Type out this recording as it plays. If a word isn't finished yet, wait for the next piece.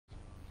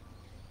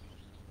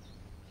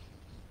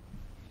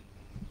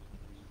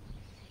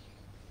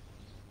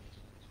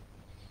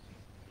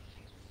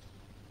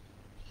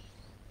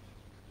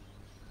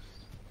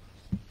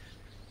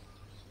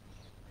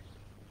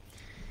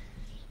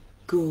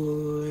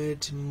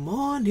Good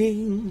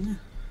morning.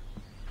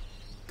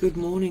 Good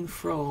morning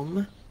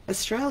from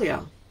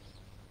Australia.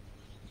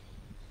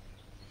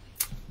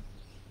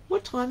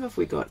 What time have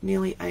we got?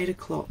 Nearly 8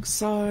 o'clock.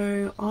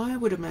 So I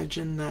would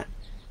imagine that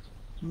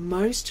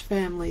most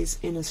families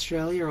in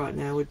Australia right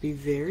now would be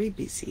very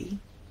busy,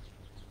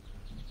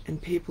 and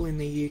people in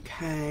the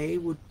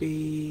UK would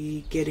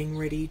be getting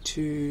ready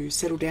to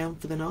settle down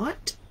for the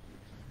night.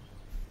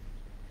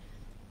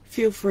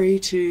 Feel free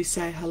to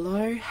say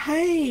hello.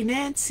 Hey,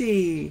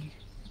 Nancy.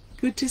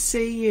 Good to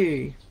see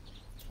you.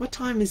 What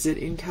time is it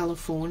in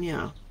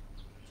California?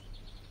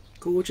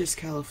 Gorgeous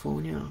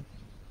California.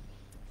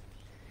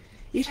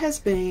 It has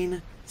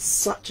been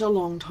such a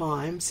long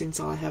time since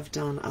I have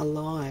done a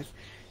live.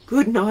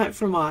 Good night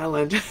from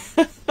Ireland.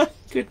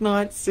 Good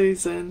night,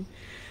 Susan.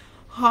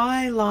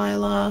 Hi,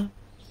 Lila.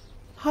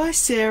 Hi,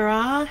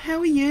 Sarah.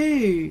 How are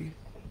you?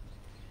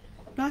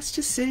 Nice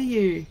to see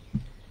you.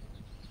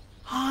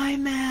 Hi,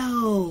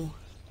 Mel.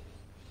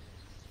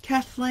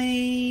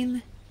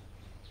 Kathleen.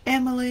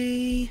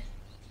 Emily.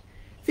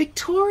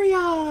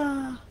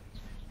 Victoria.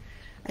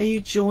 Are you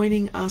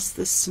joining us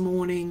this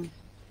morning?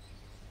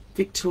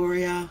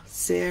 Victoria,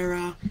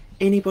 Sarah,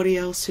 anybody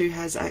else who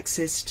has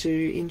access to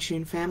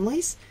Intune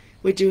Families?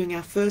 We're doing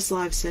our first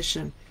live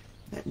session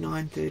at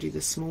 9:30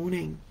 this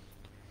morning.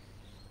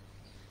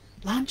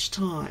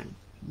 Lunchtime.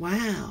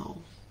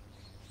 Wow.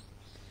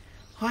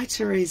 Hi,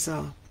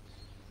 Teresa.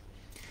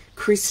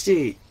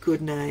 Kristy,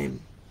 good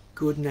name.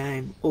 Good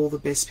name. All the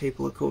best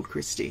people are called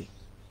Kristy.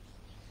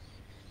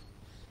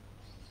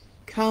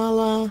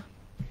 Carla.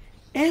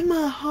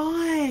 Emma,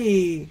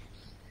 hi.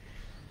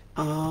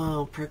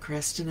 Oh,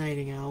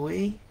 procrastinating, are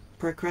we?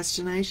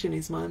 Procrastination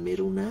is my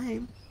middle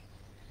name.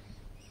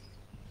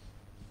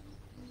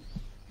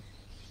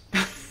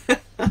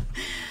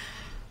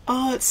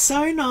 Oh, it's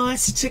so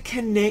nice to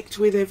connect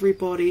with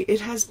everybody.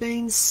 It has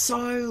been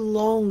so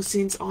long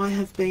since I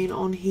have been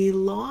on here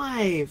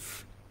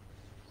live.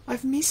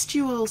 I've missed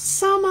you all.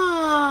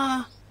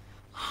 Summer!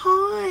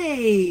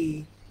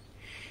 Hi!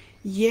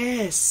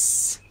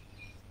 Yes.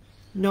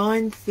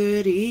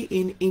 9:30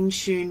 in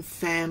Intune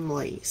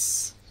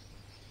Families.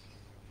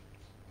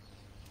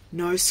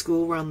 No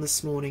school run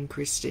this morning,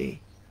 Kristy.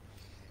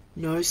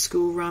 No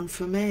school run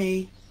for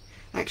me.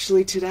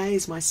 Actually, today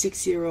is my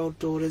 6-year-old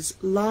daughter's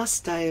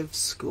last day of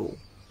school.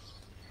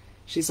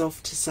 She's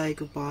off to say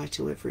goodbye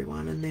to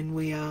everyone, and then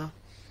we are,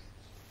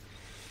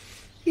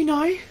 you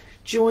know,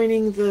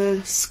 joining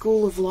the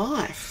school of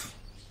life.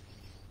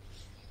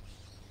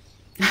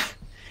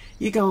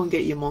 You go and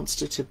get your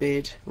monster to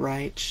bed,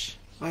 Rach.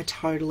 I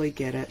totally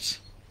get it.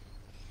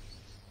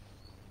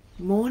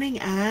 Morning,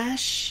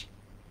 Ash.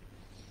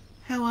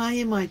 How are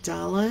you, my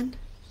darling?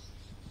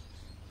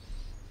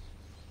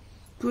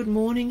 Good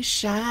morning,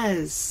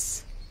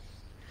 Shaz.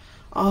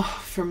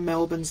 Oh, from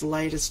Melbourne's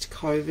latest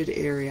COVID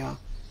area.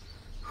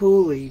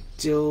 Hooly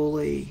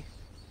dooly.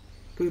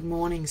 Good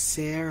morning,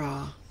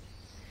 Sarah.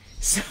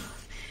 So,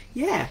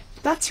 yeah,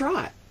 that's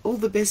right. All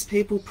the best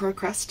people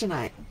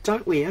procrastinate,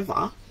 don't we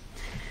ever?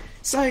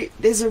 So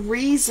there's a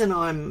reason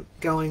I'm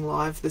going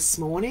live this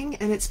morning,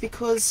 and it's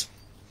because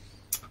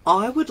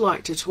I would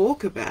like to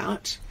talk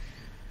about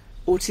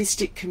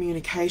autistic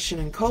communication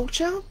and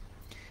culture,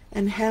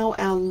 and how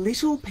our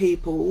little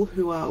people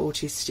who are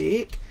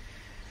autistic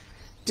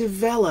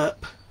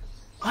develop,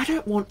 I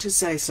don't want to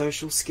say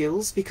social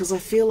skills, because I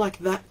feel like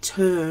that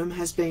term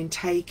has been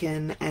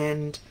taken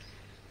and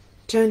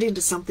turned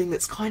into something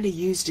that's kind of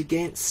used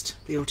against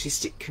the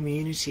autistic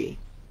community.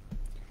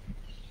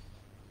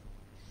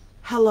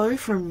 Hello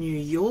from New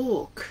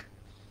York.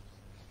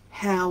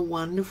 How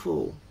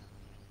wonderful.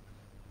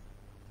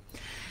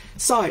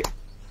 So,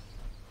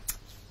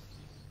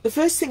 the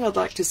first thing I'd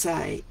like to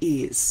say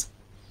is,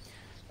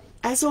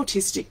 as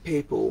autistic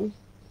people,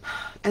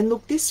 and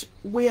look,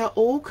 we are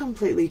all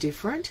completely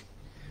different.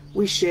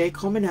 We share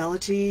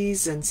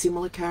commonalities and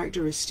similar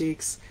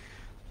characteristics,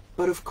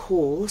 but of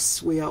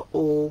course we are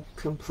all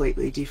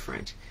completely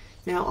different.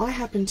 Now, I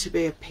happen to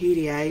be a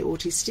PDA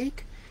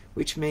autistic,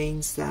 which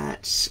means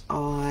that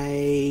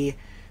I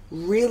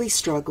really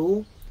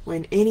struggle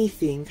when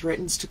anything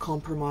threatens to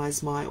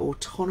compromise my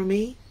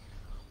autonomy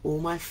or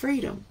my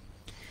freedom.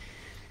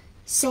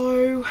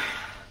 So,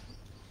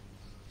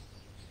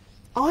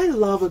 I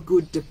love a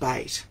good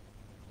debate.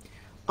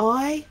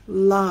 I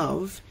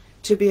love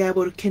to be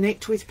able to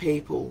connect with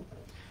people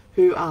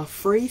who are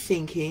free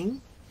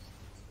thinking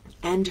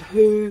and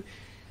who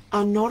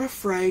are not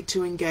afraid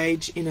to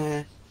engage in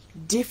a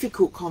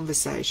difficult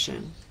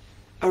conversation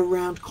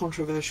around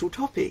controversial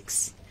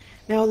topics.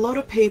 Now, a lot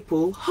of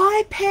people,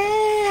 hi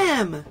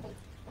Pam!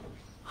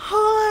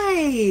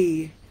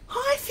 Hi!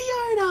 Hi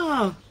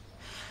Fiona!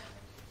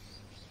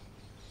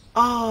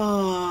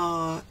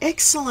 Ah,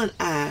 excellent,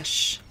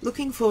 Ash.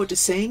 Looking forward to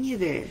seeing you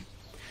there.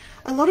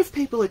 A lot of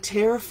people are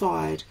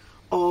terrified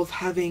of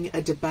having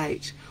a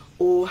debate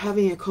or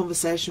having a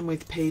conversation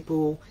with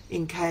people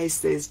in case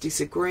there's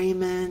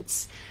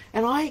disagreements.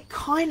 And I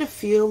kind of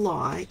feel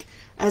like,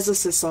 as a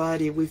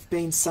society, we've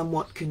been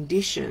somewhat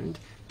conditioned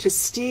to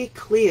steer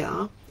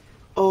clear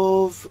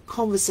of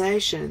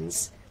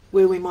conversations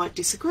where we might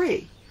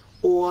disagree,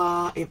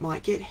 or it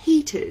might get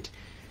heated.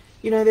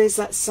 You know, there's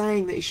that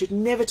saying that you should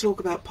never talk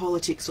about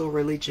politics or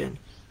religion.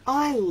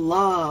 I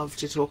love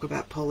to talk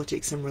about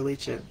politics and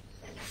religion.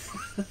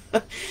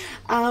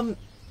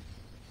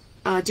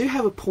 I do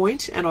have a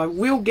point, and I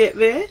will get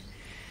there.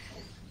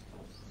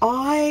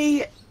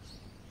 I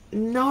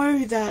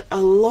know that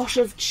a lot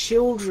of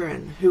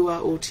children who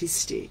are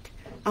autistic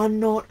are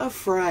not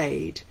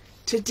afraid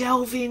to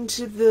delve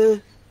into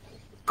the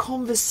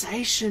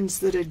conversations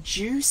that are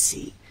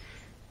juicy.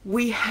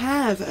 We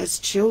have, as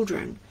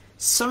children,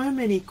 so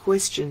many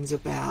questions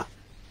about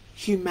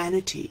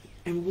humanity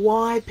and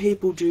why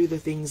people do the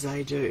things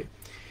they do.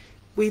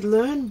 We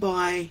learn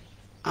by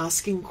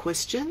asking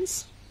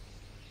questions,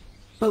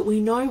 but we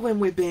know when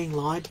we're being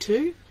lied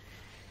to,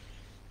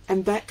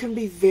 and that can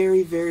be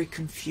very, very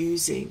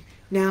confusing.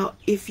 Now,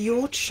 if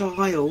your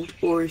child,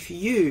 or if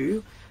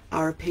you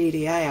are a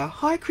PDA,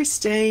 hi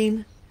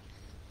Christine,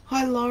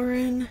 hi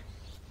Lauren,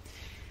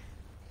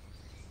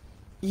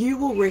 you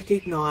will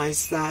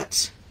recognise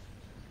that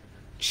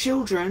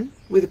children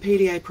with a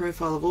PDA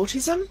profile of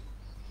autism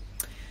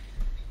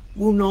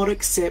will not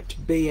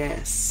accept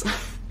BS.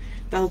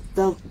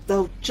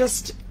 They'll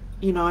just,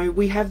 you know,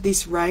 we have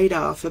this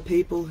radar for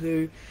people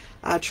who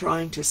are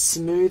trying to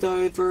smooth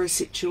over a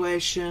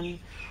situation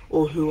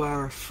or who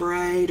are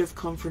afraid of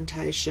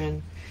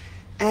confrontation.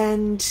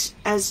 And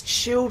as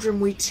children,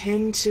 we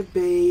tend to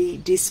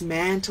be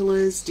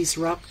dismantlers,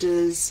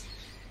 disruptors,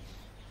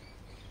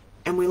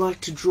 and we like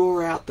to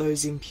draw out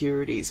those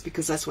impurities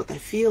because that's what they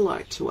feel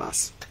like to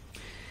us.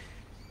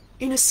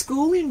 In a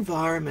school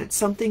environment,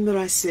 something that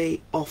I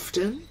see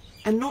often,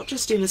 and not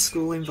just in a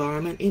school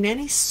environment, in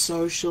any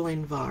social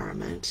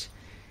environment,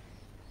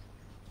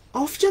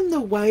 often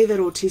the way that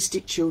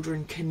autistic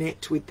children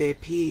connect with their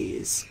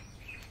peers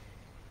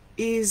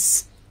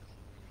is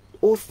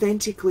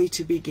authentically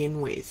to begin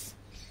with.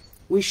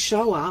 We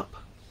show up,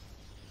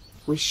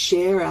 we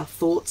share our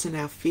thoughts and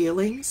our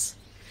feelings,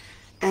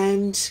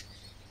 and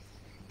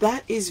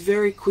that is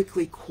very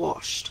quickly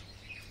quashed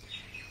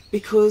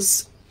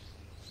because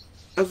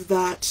of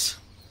that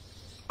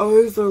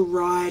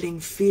overriding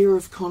fear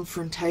of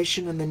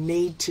confrontation and the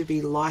need to be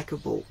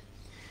likable.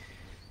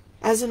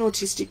 As an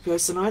autistic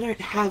person, I don't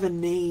have a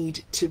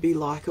need to be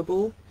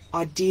likable.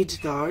 I did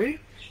though.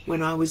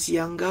 When I was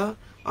younger,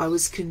 I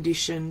was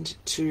conditioned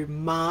to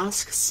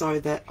mask so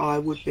that I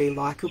would be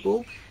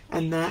likable,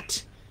 and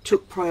that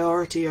took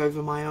priority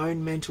over my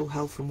own mental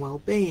health and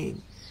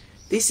well-being.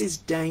 This is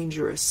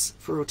dangerous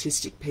for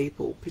autistic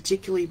people,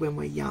 particularly when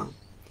we're young.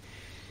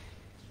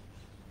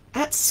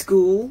 At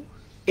school,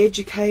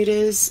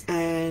 educators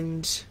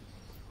and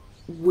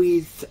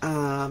with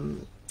our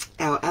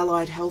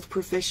allied health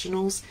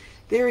professionals,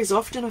 there is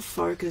often a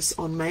focus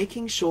on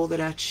making sure that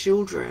our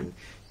children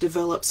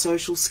develop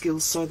social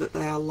skills so that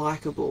they are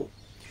likable,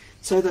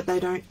 so that they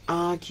don't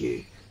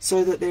argue,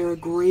 so that they're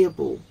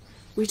agreeable.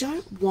 We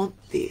don't want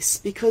this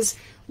because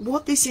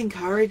what this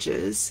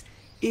encourages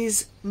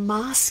is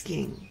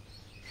masking.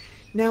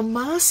 Now,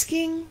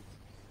 masking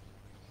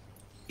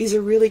is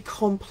a really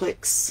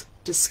complex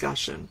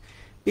discussion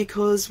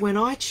because when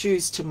I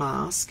choose to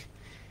mask,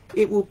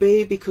 it will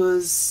be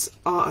because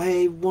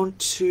I want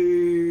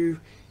to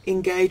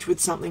engage with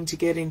something to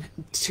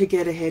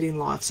get ahead in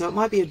life. So it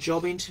might be a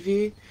job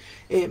interview,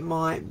 it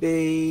might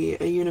be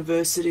a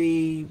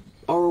university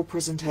oral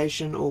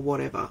presentation or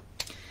whatever.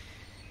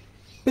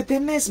 But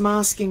then there's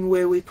masking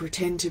where we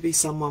pretend to be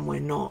someone we're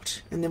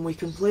not, and then we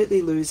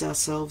completely lose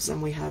ourselves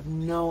and we have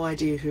no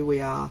idea who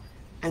we are,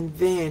 and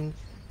then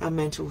our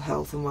mental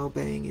health and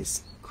well-being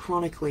is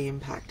chronically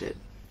impacted.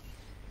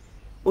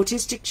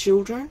 Autistic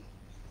children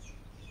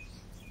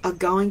are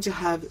going to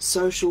have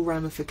social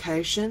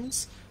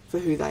ramifications for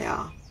who they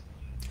are.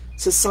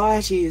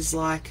 Society is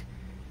like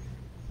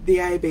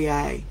the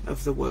ABA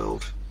of the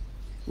world.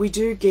 We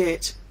do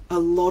get a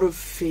lot of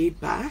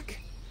feedback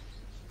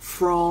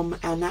from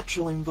our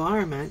natural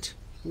environment,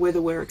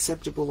 whether we're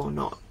acceptable or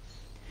not.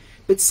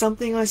 But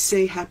something I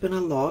see happen a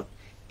lot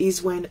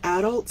is when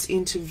adults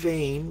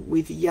intervene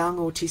with young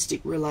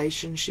autistic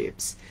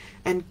relationships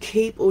and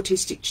keep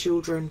autistic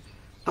children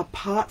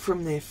apart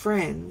from their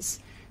friends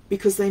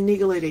because they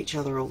niggle at each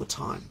other all the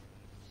time.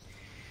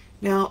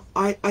 Now,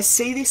 I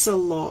see this a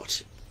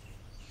lot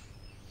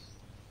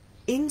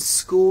in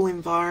school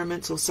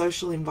environments or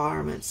social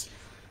environments.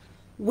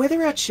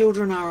 Whether our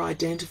children are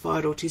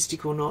identified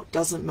autistic or not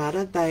doesn't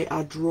matter. They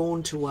are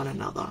drawn to one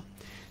another.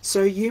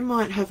 So you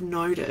might have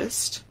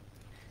noticed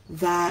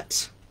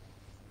that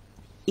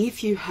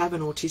if you have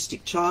an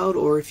autistic child,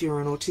 or if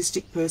you're an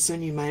autistic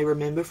person, you may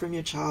remember from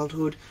your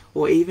childhood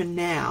or even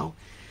now,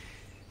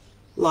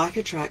 like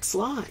attracts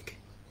like.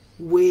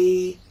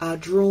 We are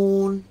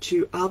drawn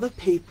to other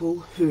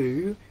people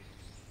who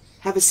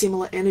have a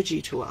similar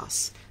energy to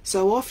us.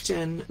 So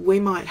often we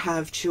might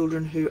have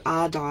children who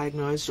are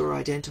diagnosed or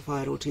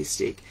identified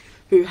autistic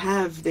who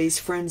have these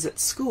friends at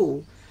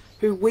school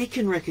who we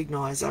can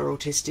recognise are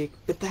autistic,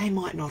 but they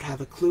might not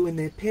have a clue and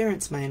their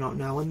parents may not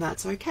know, and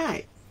that's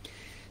okay.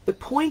 The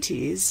point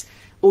is,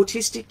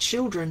 autistic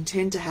children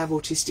tend to have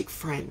autistic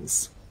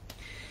friends.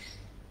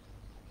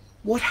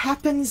 What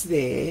happens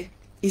there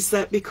is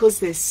that because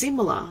they're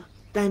similar,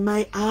 they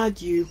may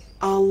argue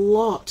a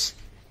lot.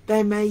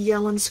 They may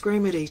yell and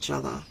scream at each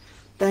other.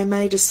 They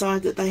may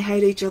decide that they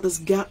hate each other's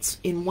guts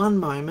in one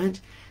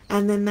moment,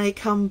 and then they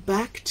come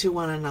back to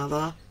one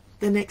another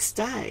the next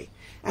day.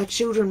 Our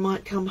children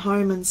might come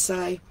home and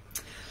say,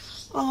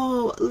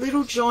 "Oh,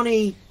 little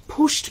Johnny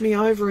pushed me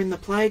over in the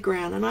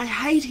playground and I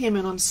hate him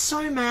and I'm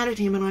so mad at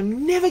him and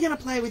I'm never going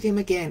to play with him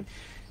again."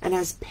 And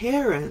as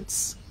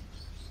parents,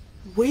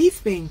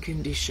 we've been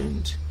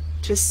conditioned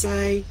to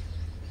say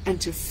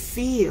and to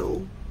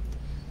feel,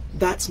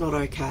 "That's not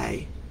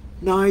okay.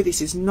 No,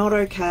 this is not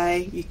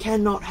okay. You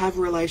cannot have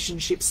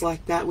relationships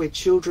like that where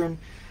children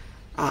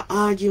are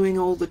arguing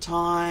all the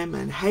time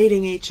and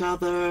hating each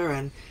other,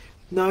 and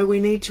no, we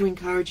need to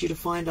encourage you to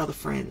find other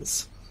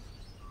friends."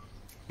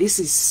 This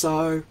is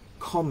so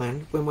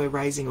common when we're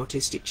raising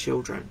autistic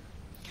children.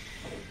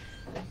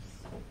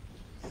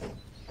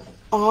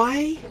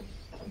 I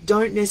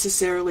don't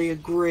necessarily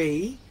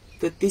agree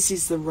that this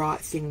is the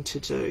right thing to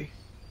do.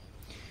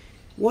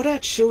 What our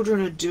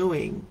children are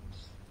doing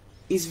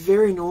is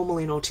very normal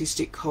in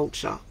autistic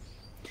culture.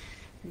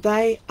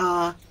 They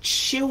are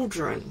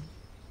children.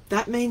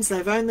 That means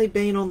they've only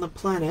been on the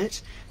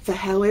planet for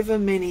however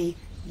many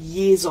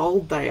years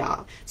old they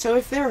are. So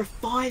if they're a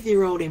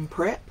 5-year-old in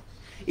prep,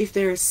 if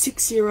they're a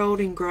 6-year-old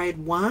in grade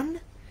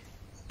 1,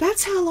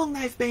 that's how long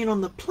they've been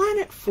on the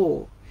planet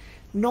for.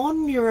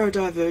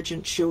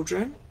 Non-neurodivergent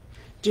children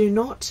do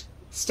not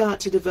start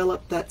to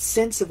develop that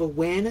sense of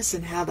awareness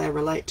and how they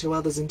relate to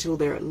others until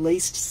they're at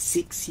least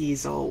 6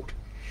 years old.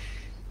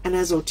 And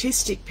as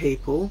autistic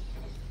people,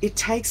 it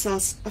takes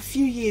us a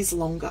few years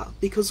longer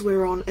because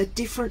we're on a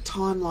different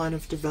timeline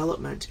of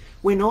development.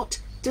 We're not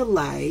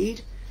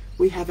delayed.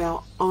 We have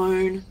our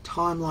own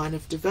timeline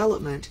of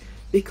development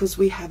because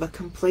we have a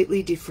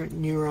completely different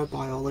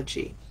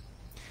neurobiology.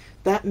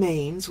 That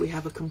means we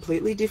have a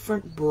completely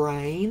different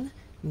brain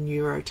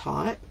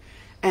neurotype,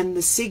 and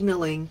the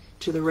signaling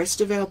to the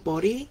rest of our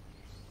body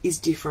is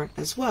different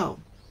as well.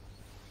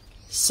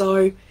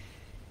 So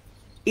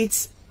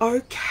it's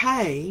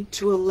okay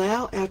to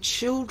allow our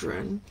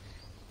children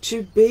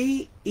to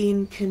be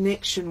in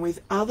connection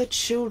with other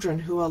children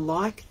who are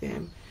like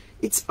them.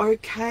 It's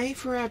okay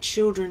for our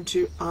children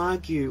to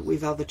argue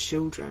with other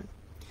children.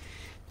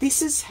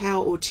 This is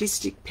how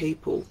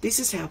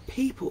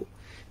people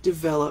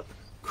develop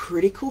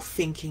critical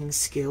thinking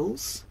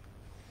skills,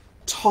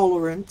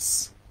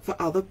 tolerance for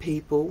other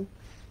people,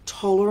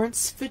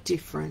 tolerance for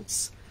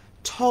difference,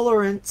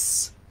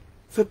 tolerance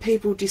for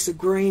people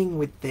disagreeing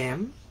with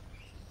them.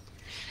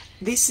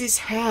 This is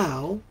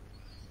how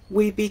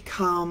we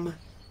become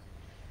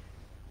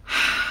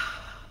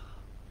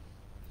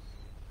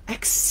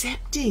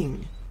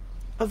accepting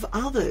of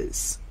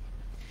others.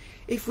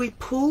 If we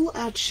pull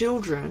our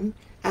children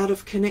out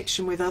of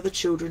connection with other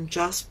children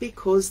just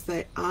because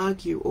they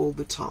argue all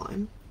the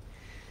time,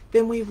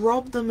 then we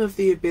rob them of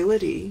the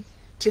ability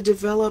to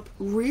develop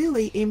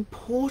really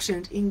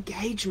important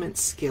engagement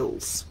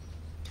skills.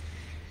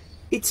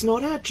 It's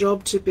not our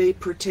job to be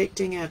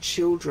protecting our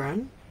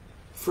children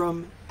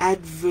from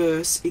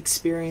adverse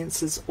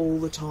experiences all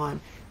the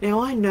time. Now,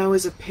 I know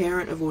as a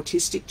parent of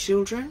autistic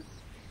children,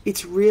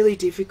 it's really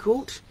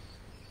difficult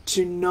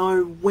to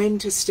know when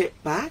to step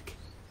back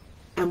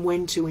and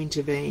when to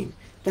intervene.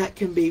 That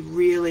can be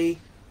really,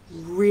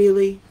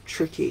 really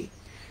tricky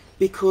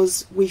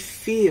because we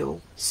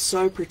feel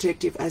so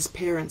protective as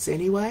parents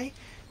anyway,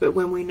 but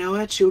when we know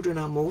our children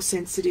are more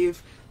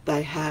sensitive,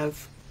 they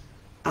have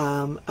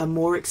a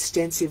more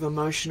extensive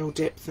emotional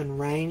depth and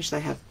range, they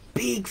have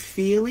big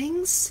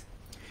feelings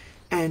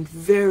and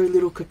very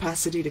little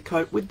capacity to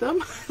cope with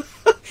them,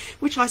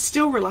 which I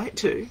still relate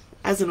to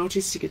as an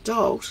autistic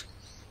adult.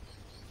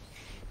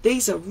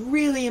 These are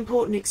really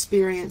important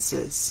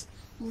experiences,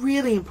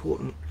 really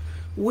important.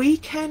 We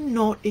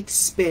cannot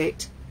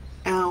expect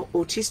our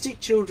autistic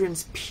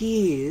children's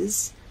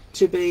peers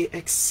to be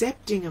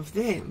accepting of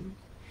them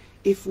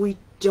if we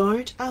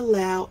don't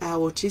allow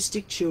our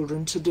autistic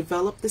children to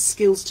develop the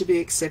skills to be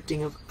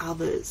accepting of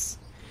others.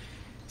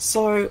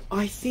 So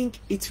I think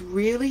it's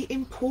really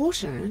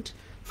important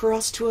for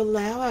us to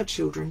allow our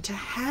children to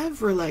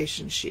have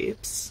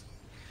relationships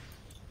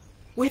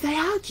where they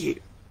argue.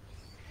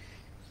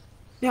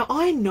 Now,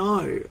 I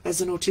know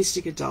as an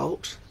autistic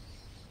adult,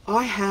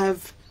 I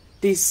have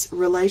this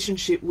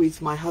relationship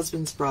with my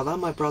husband's brother,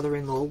 my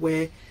brother-in-law,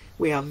 where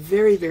we are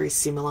very, very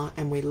similar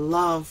and we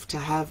love to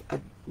have a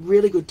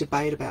really good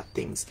debate about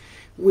things.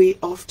 We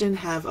often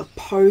have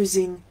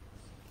opposing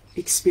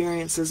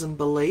experiences and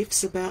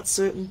beliefs about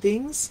certain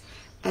things,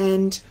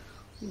 and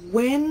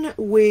when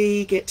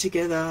we get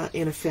together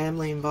in a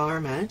family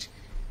environment,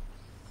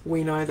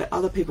 we know that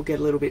other people get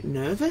a little bit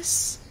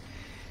nervous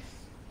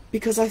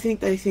because I think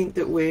they think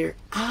that we're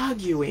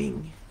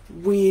arguing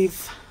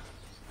with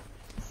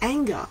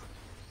anger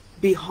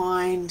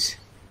behind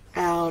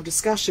our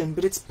discussion,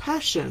 but it's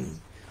passion.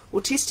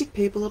 Autistic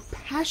people are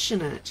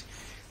passionate.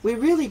 We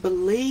really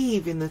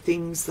believe in the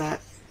things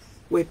that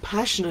we're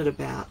passionate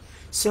about.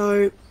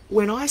 So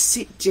when I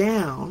sit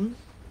down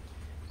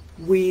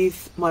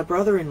with my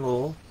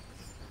brother-in-law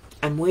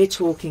and we're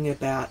talking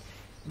about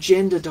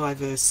gender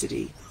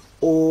diversity,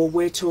 or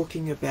we're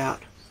talking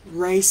about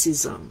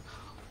racism,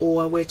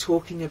 or we're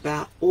talking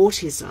about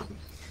autism,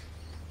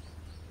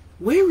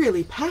 we're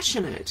really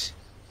passionate.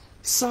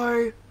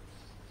 So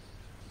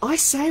I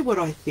say what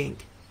I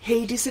think.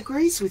 He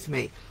disagrees with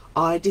me.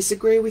 I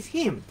disagree with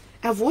him.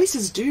 Our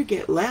voices do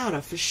get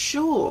louder for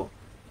sure.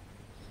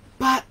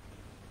 But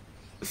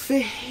for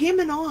him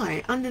and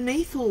I,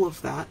 underneath all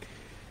of that,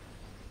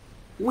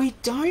 we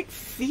don't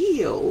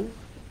feel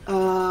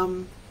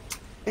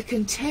a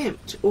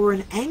contempt or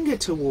an anger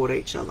toward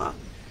each other.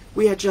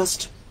 We are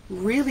just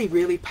really,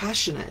 really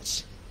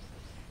passionate.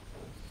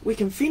 We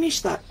can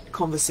finish that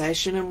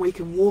conversation and we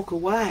can walk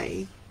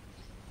away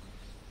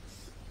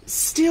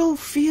still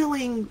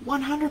feeling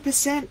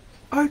 100%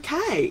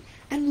 okay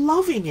and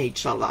loving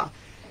each other.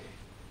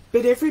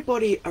 But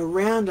everybody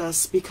around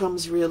us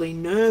becomes really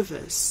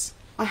nervous.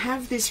 I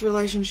have this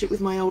relationship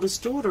with my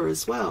oldest daughter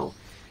as well.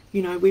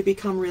 You know, we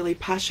become really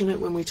passionate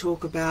when we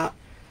talk about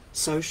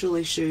social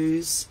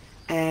issues,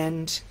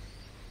 and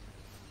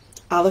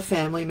other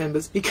family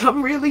members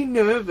become really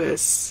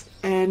nervous.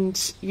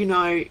 And, you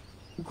know,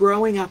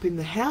 growing up in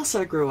the house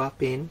I grew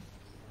up in,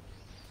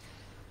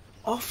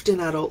 often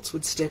adults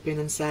would step in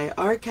and say,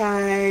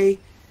 okay,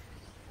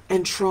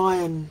 and try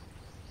and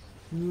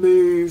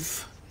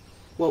move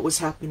what was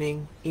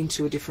happening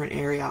into a different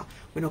area.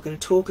 We're not going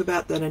to talk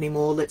about that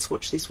anymore. Let's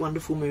watch this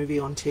wonderful movie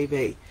on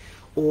TV.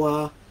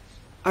 Or,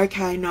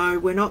 okay, no,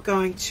 we're not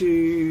going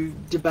to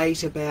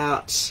debate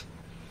about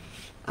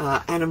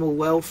animal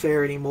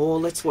welfare anymore.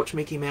 Let's watch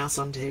Mickey Mouse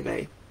on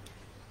TV.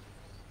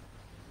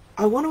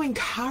 I want to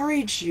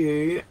encourage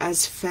you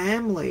as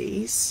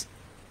families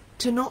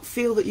to not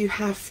feel that you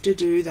have to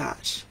do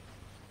that.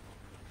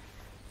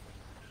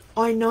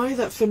 I know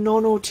that for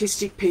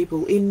non-autistic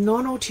people, in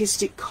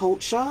non-autistic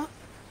culture,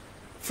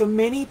 for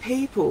many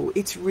people,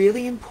 it's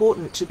really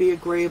important to be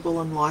agreeable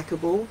and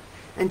likable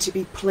and to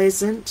be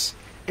pleasant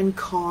and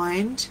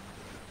kind.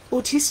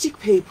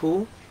 Autistic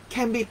people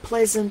can be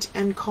pleasant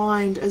and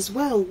kind as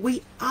well.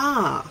 We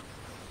are.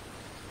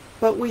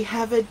 But we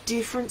have a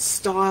different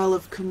style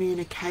of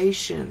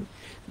communication.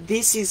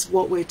 This is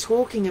what we're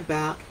talking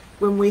about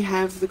when we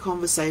have the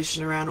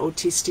conversation around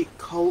autistic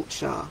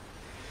culture.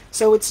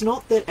 So it's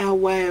not that our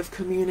way of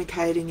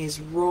communicating is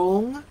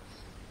wrong.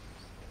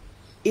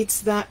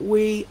 It's that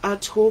we are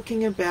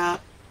talking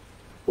about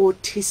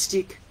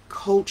autistic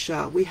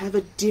culture. We have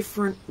a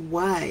different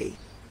way.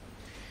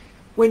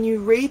 When you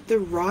read the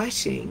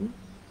writing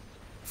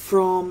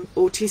from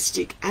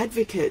autistic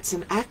advocates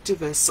and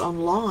activists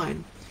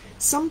online,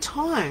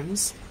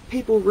 sometimes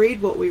people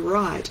read what we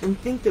write and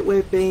think that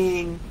we're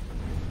being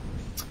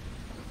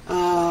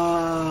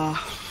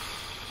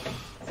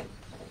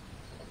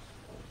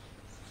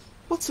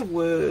what's a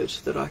word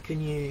that I can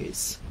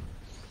use?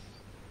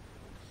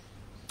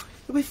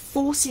 That we're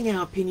forcing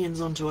our opinions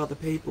onto other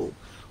people,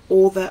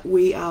 or that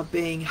we are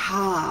being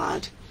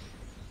hard.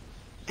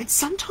 And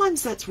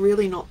sometimes that's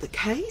really not the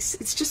case.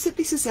 It's just that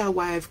this is our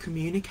way of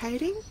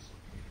communicating.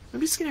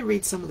 I'm just going to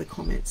read some of the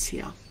comments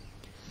here.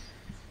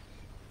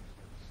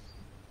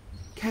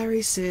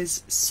 Carrie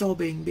says,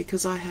 sobbing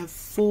because I have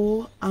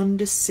 4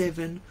 under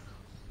 7,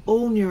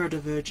 all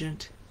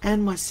neurodivergent,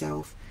 and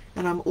myself,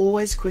 and I'm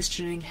always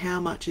questioning how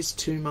much is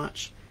too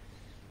much,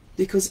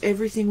 because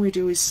everything we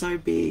do is so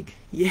big.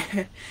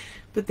 Yeah,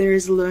 but there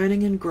is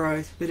learning and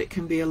growth, but it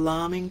can be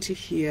alarming to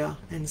hear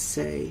and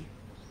see.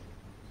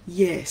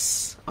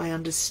 Yes, I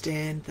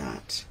understand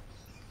that.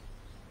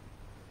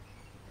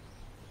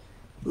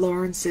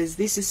 Lauren says,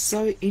 this is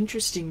so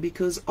interesting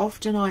because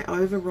often I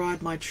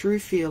override my true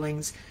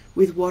feelings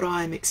with what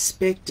I am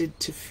expected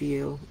to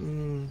feel,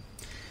 and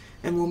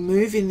will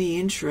move in the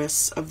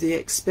interests of the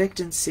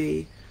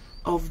expectancy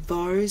of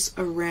those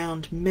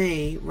around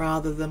me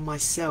rather than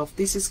myself.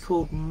 This is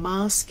called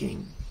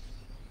masking.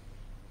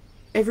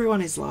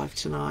 Everyone is live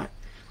tonight.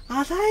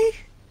 Are they?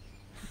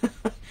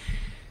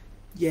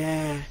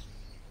 Yeah.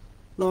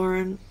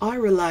 Lauren, I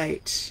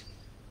relate.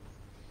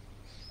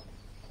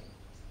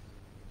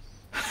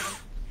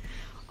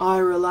 I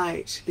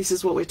relate. This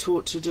is what we're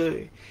taught to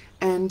do.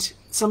 And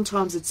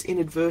sometimes it's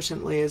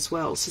inadvertently as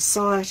well.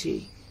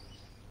 Society.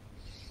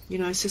 You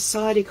know,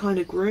 society kind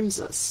of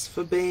grooms us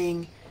for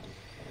being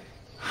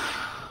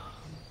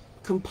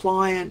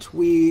compliant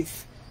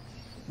with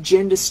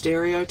gender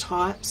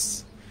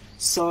stereotypes.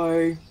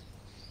 So,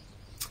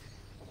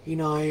 you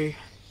know,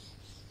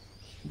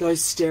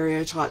 those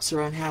stereotypes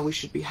around how we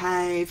should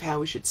behave, how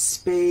we should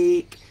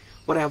speak,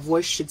 what our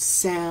voice should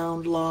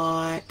sound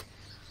like.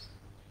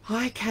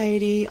 Hi,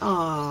 Katie.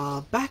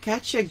 Ah, back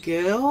at you,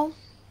 girl.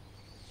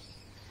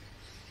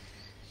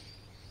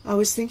 I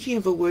was thinking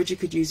of a word you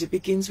could use. It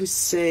begins with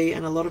C,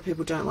 and a lot of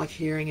people don't like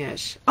hearing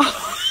it.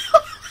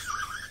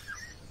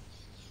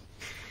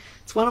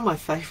 It's one of my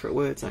favourite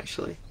words,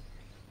 actually.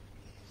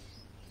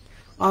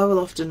 I will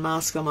often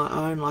mask on my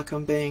own like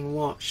I'm being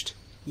watched.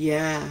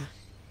 Yeah.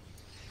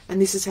 And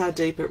this is how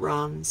deep it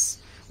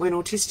runs. when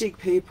autistic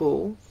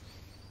people,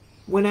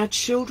 when our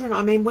children,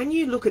 I mean, when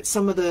you look at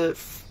some of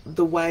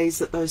the ways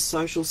that those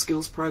social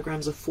skills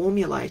programs are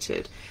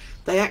formulated,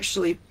 they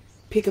actually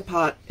pick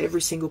apart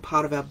every single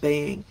part of our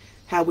being.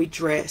 How we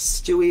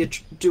dress, do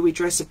we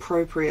dress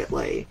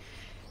appropriately,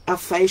 our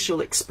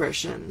facial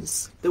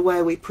expressions, the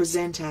way we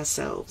present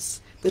ourselves,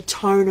 the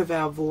tone of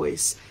our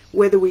voice,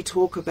 whether we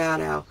talk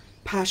about our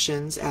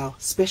passions, our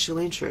special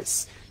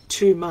interests,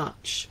 too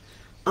much.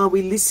 Are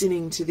we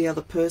listening to the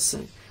other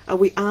person? Are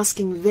we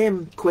asking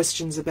them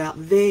questions about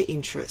their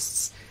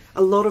interests?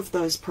 A lot of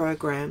those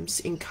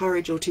programs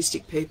encourage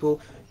autistic people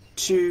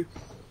to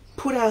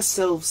put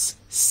ourselves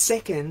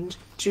second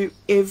to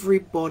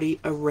everybody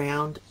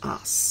around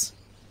us.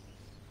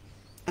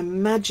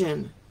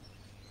 Imagine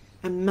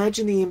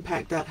the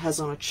impact that has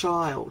on a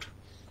child.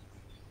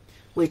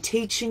 We're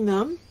teaching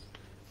them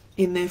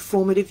in their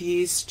formative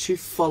years to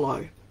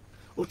follow.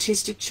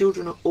 Autistic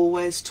children are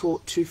always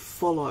taught to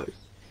follow.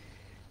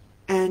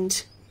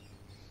 And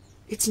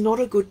it's not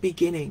a good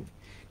beginning.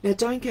 Now,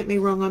 don't get me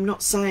wrong, I'm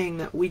not saying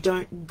that we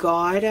don't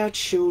guide our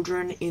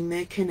children in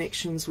their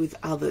connections with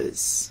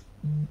others.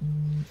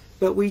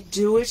 But we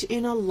do it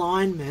in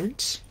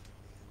alignment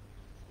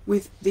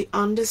with the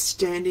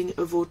understanding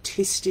of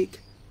autistic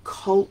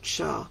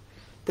culture,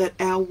 that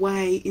our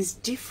way is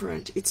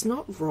different. It's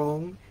not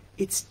wrong,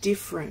 it's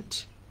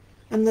different.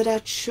 And that our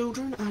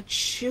children are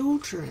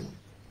children.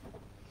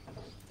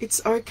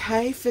 It's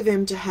okay for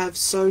them to have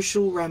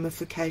social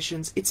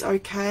ramifications. It's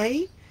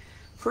okay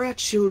for our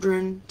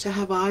children to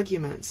have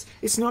arguments.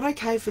 It's not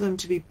okay for them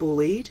to be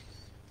bullied.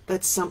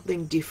 That's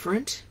something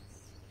different.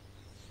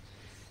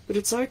 But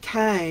it's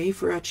okay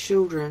for our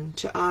children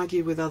to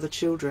argue with other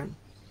children.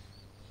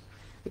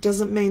 It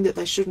doesn't mean that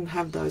they shouldn't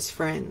have those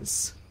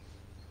friends.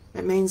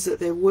 It means that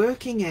they're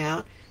working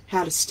out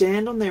how to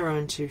stand on their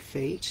own 2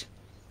 feet.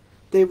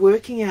 They're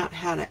working out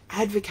how to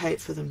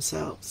advocate for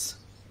themselves.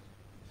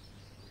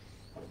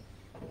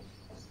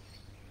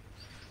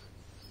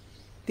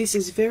 This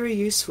is very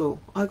useful.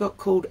 I got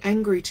called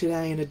angry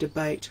today in a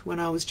debate when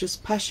I was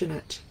just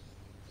passionate.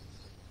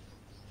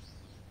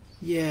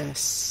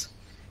 Yes.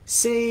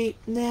 See,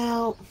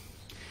 now,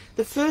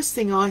 the first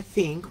thing I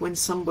think when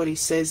somebody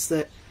says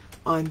that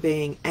I'm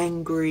being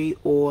angry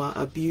or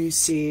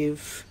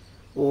abusive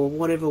or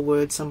whatever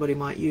word somebody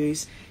might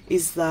use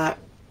is that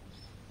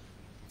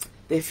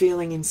they're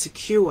feeling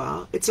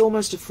insecure. It's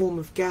almost a form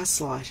of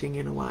gaslighting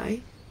in a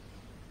way.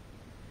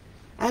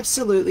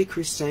 Absolutely,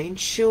 Christine.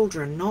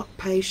 Children, not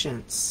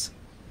patients.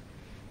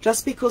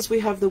 Just because we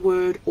have the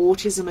word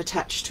autism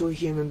attached to a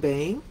human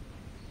being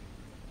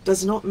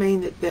does not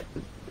mean that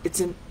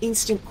it's an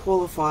instant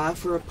qualifier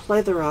for a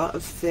plethora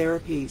of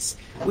therapies.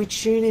 We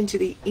tune into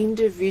the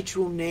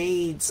individual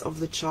needs of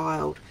the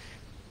child.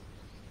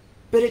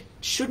 But it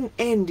shouldn't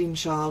end in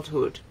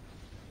childhood.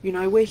 You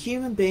know, we're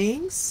human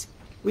beings.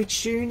 We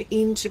tune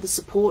into the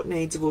support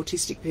needs of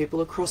autistic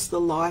people across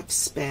the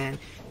lifespan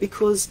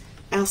because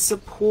our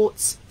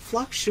supports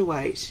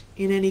fluctuate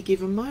in any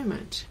given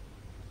moment.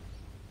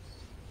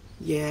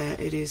 Yeah,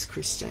 it is,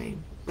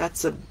 Christine.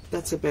 That's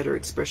a better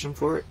expression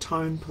for it.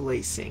 Tone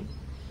policing.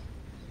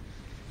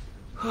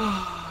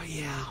 Oh,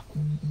 yeah.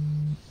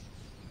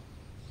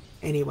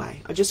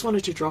 Anyway, I just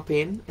wanted to drop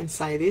in and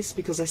say this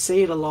because I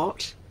see it a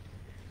lot.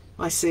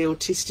 I see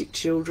autistic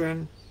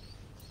children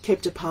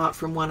kept apart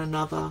from one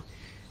another.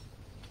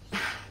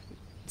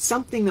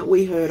 Something that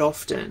we heard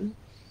often.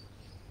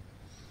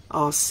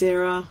 Oh,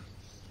 Sarah,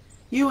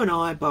 you and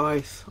I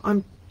both.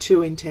 I'm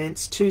too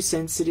intense, too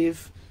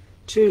sensitive,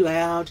 too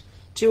loud,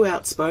 too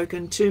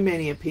outspoken, too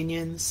many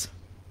opinions.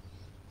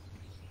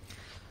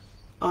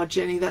 Oh,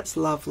 Jenny, that's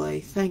lovely.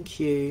 Thank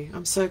you.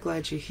 I'm so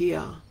glad you're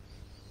here.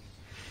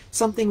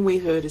 Something we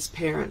heard as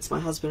parents,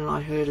 my husband and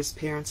I heard as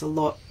parents a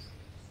lot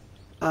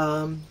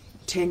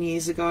 10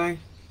 years ago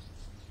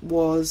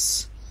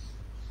was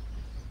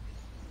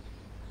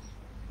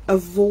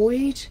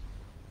avoid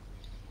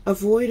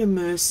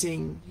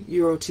immersing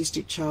your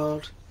autistic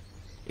child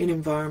in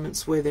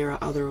environments where there are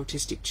other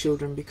autistic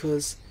children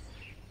because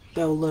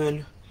they'll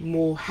learn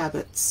more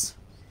habits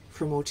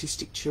from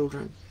autistic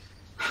children.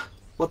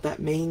 What that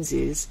means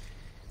is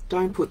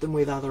don't put them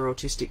with other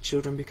autistic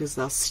children because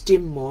they'll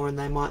stim more and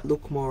they might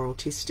look more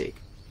autistic.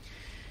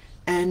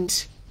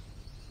 And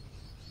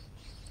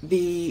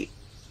the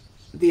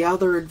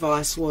other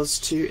advice was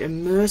to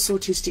immerse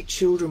autistic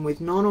children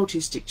with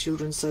non-autistic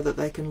children so that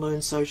they can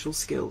learn social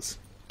skills.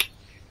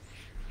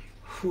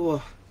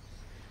 Whew.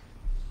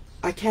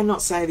 I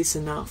cannot say this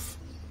enough.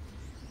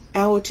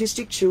 Our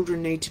autistic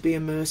children need to be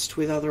immersed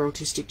with other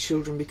autistic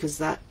children because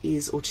that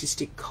is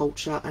autistic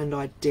culture and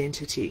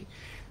identity.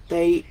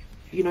 They,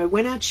 you know,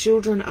 when our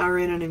children are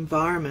in an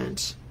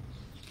environment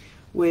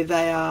where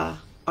they are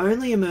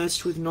only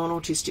immersed with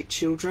non-autistic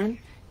children,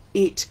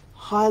 it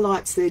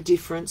highlights their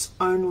difference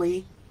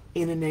only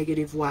in a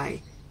negative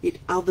way. It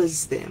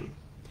others them.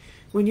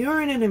 When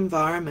you're in an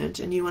environment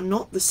and you are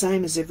not the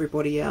same as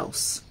everybody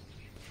else,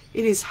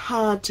 it is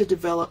hard to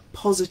develop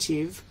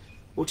positive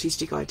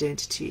autistic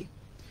identity.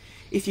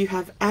 If you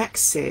have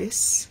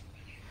access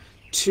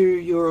to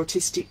your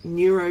autistic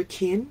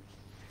neurokin,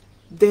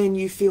 then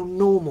you feel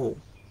normal.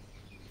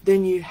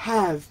 Then you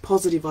have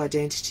positive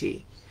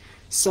identity.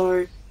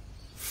 So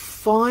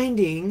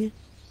finding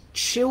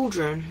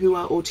children who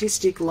are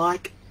autistic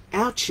like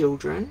our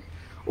children,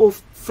 or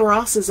for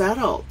us as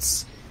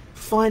adults,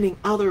 finding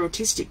other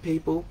autistic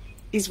people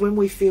is when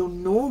we feel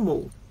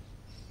normal,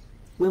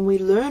 when we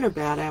learn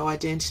about our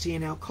identity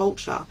and our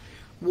culture,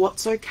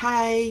 what's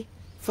okay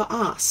for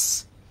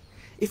us.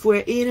 If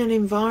we're in an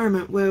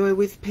environment where we're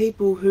with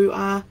people who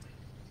are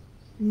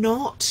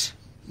not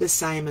the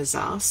same as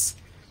us,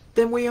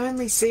 then we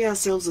only see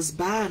ourselves as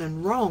bad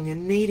and wrong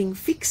and needing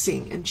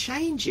fixing and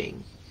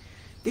changing.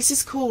 This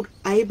is called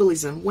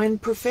ableism. When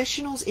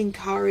professionals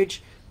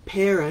encourage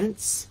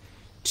parents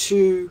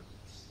to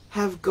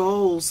have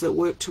goals that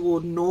work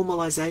toward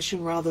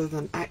normalization rather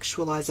than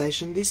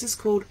actualization, this is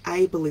called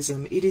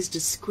ableism. It is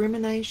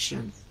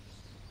discrimination.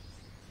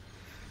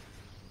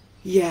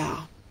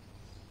 Yeah.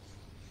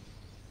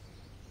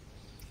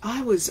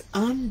 I was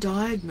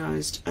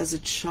undiagnosed as a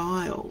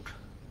child,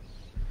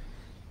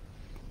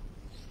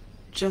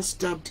 just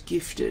dubbed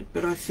gifted,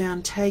 but I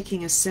found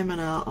taking a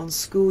seminar on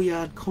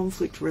schoolyard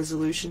conflict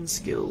resolution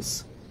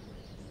skills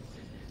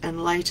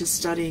and later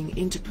studying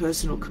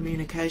interpersonal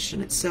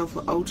communication itself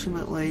were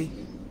ultimately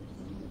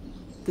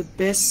the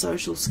best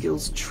social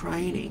skills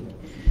training,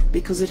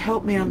 because it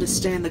helped me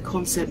understand the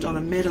concept on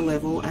a meta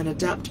level and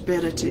adapt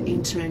better to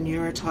intern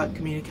neurotype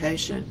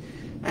communication.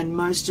 And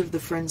most of the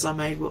friends I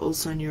made were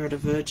also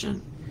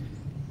neurodivergent.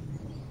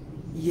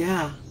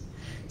 Yeah.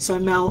 So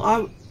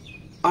Mel,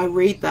 I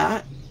read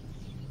that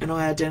and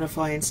I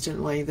identify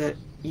instantly that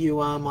you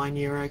are my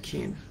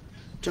neurokin.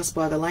 Just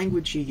by the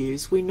language you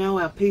use, we know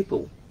our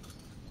people.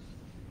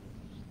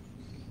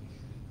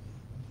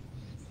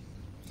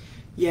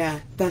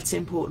 Yeah, that's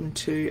important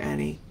too,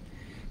 Annie.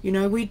 You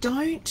know, we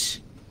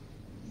don't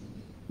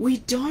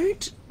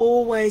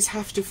always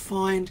have to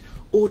find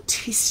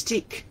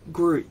autistic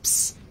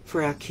groups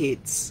for our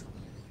kids.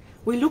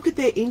 We look at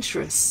their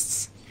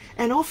interests,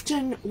 and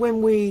often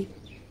when we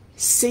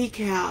seek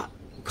out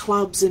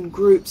clubs and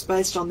groups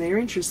based on their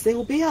interests, there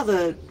will be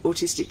other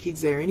autistic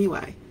kids there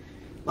anyway,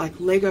 like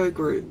Lego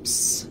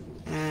groups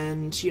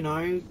and, you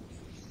know,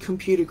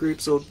 computer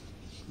groups or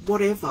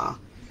whatever.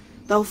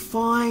 They'll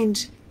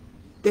find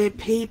their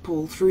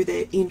people through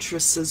their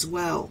interests as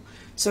well.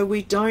 So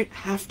we don't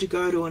have to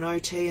go to an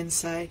OT and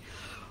say,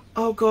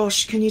 oh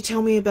gosh, can you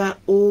tell me about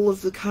all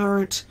of the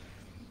current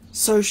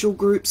social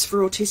groups for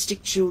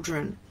autistic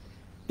children?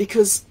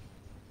 Because,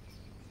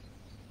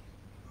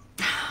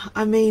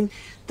 I mean,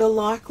 the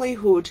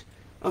likelihood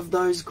of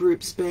those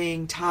groups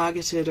being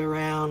targeted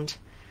toward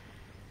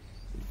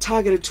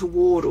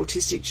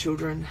autistic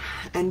children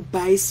and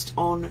based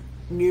on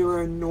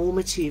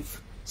neuronormative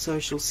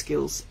social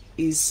skills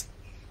is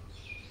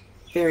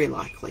very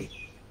likely.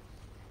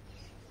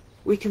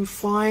 We can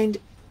find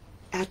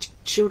our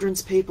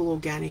children's people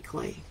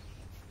organically.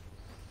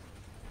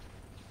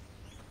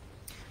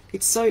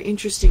 It's so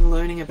interesting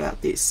learning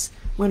about this.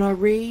 When I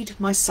read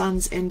my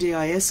son's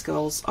NDIS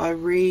goals, I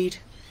read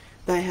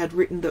they had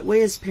written that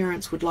we as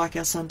parents would like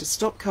our son to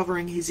stop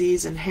covering his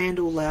ears and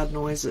handle loud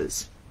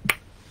noises.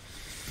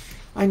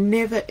 I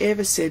never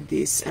ever said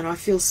this, and I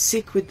feel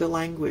sick with the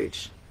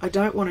language. I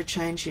don't want to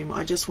change him,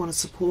 I just want to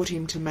support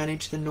him to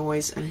manage the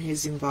noise and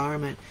his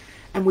environment.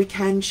 And we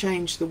can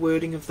change the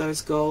wording of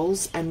those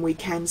goals, and we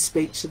can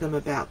speak to them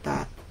about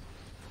that.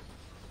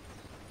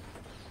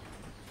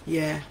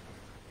 Yeah.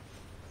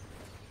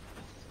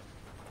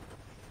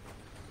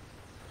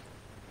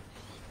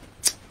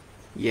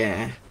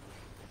 Yeah.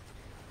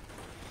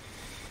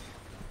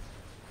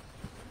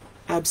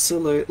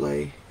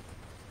 Absolutely.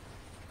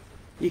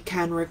 You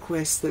can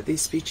request that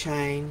this be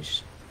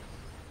changed.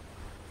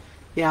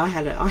 Yeah, I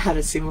had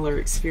a similar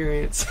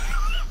experience.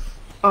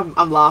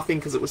 I'm laughing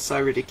because it was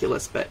so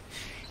ridiculous, but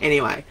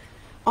anyway,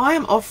 I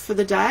am off for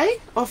the day,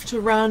 off to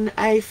run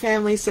a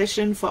family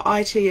session for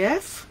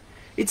ITF.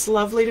 It's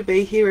lovely to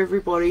be here,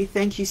 everybody.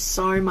 Thank you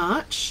so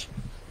much.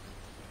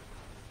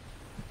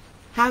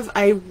 Have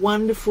a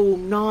wonderful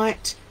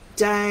night,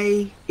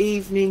 day,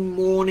 evening,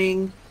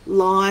 morning,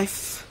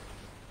 life,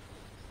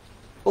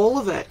 all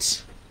of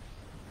it.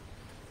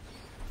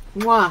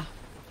 Mwah.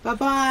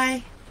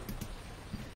 Bye-bye.